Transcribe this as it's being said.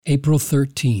April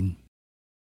 13.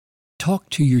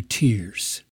 Talk to your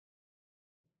tears.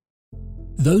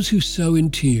 Those who sow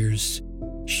in tears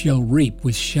shall reap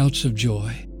with shouts of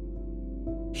joy.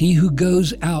 He who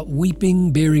goes out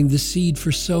weeping, bearing the seed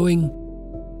for sowing,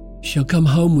 shall come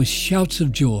home with shouts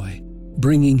of joy,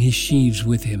 bringing his sheaves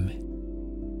with him.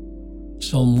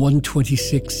 Psalm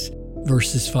 126,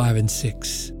 verses 5 and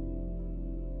 6.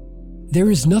 There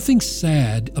is nothing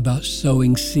sad about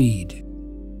sowing seed.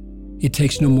 It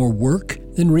takes no more work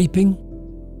than reaping.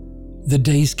 The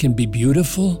days can be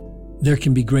beautiful. There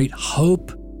can be great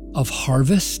hope of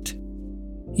harvest.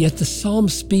 Yet the psalm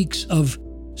speaks of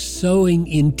sowing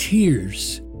in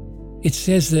tears. It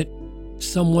says that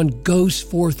someone goes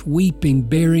forth weeping,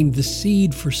 bearing the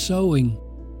seed for sowing.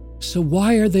 So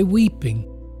why are they weeping?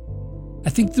 I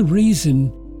think the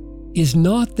reason is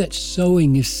not that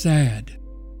sowing is sad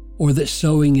or that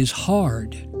sowing is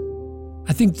hard.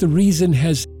 I think the reason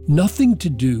has nothing to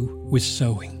do with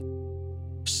sowing.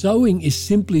 Sowing is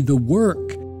simply the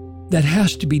work that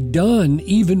has to be done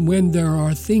even when there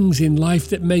are things in life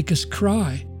that make us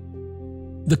cry.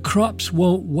 The crops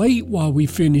won't wait while we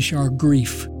finish our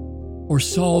grief or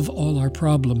solve all our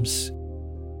problems.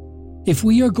 If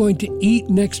we are going to eat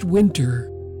next winter,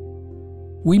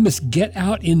 we must get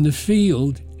out in the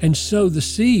field and sow the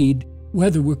seed,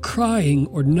 whether we're crying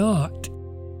or not.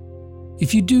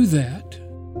 If you do that,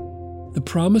 the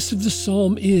promise of the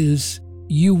psalm is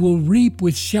you will reap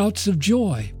with shouts of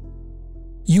joy.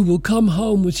 You will come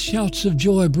home with shouts of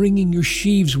joy, bringing your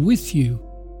sheaves with you.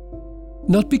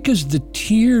 Not because the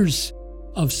tears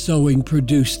of sowing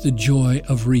produce the joy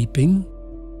of reaping,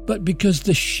 but because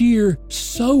the sheer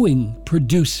sowing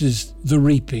produces the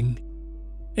reaping.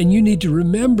 And you need to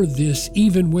remember this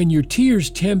even when your tears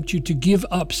tempt you to give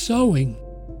up sowing.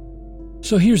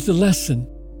 So here's the lesson.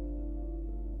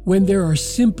 When there are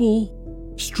simple,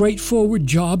 straightforward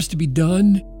jobs to be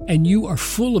done, and you are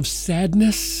full of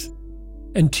sadness,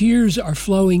 and tears are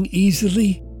flowing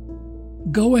easily,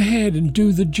 go ahead and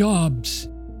do the jobs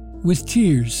with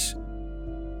tears.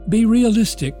 Be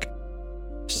realistic.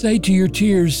 Say to your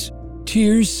tears,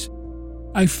 "Tears,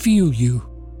 I feel you.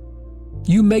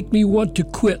 You make me want to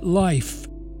quit life.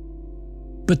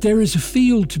 But there is a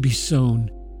field to be sown,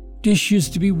 dishes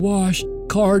to be washed,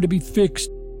 car to be fixed,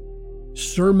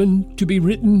 sermon to be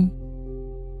written."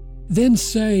 Then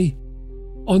say,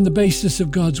 on the basis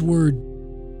of God's word,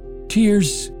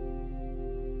 "Tears,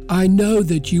 I know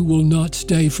that you will not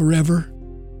stay forever.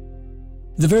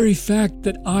 The very fact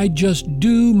that I just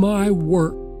do my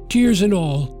work, tears and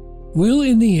all, will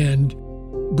in the end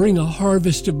bring a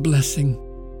harvest of blessing.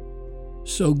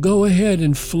 So go ahead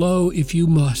and flow if you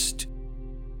must.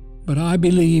 But I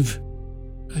believe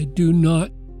I do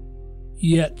not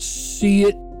yet see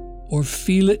it or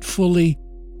feel it fully.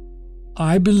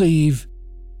 I believe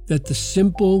that the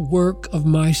simple work of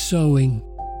my sowing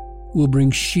will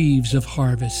bring sheaves of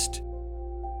harvest,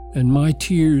 and my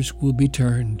tears will be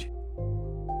turned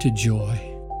to joy."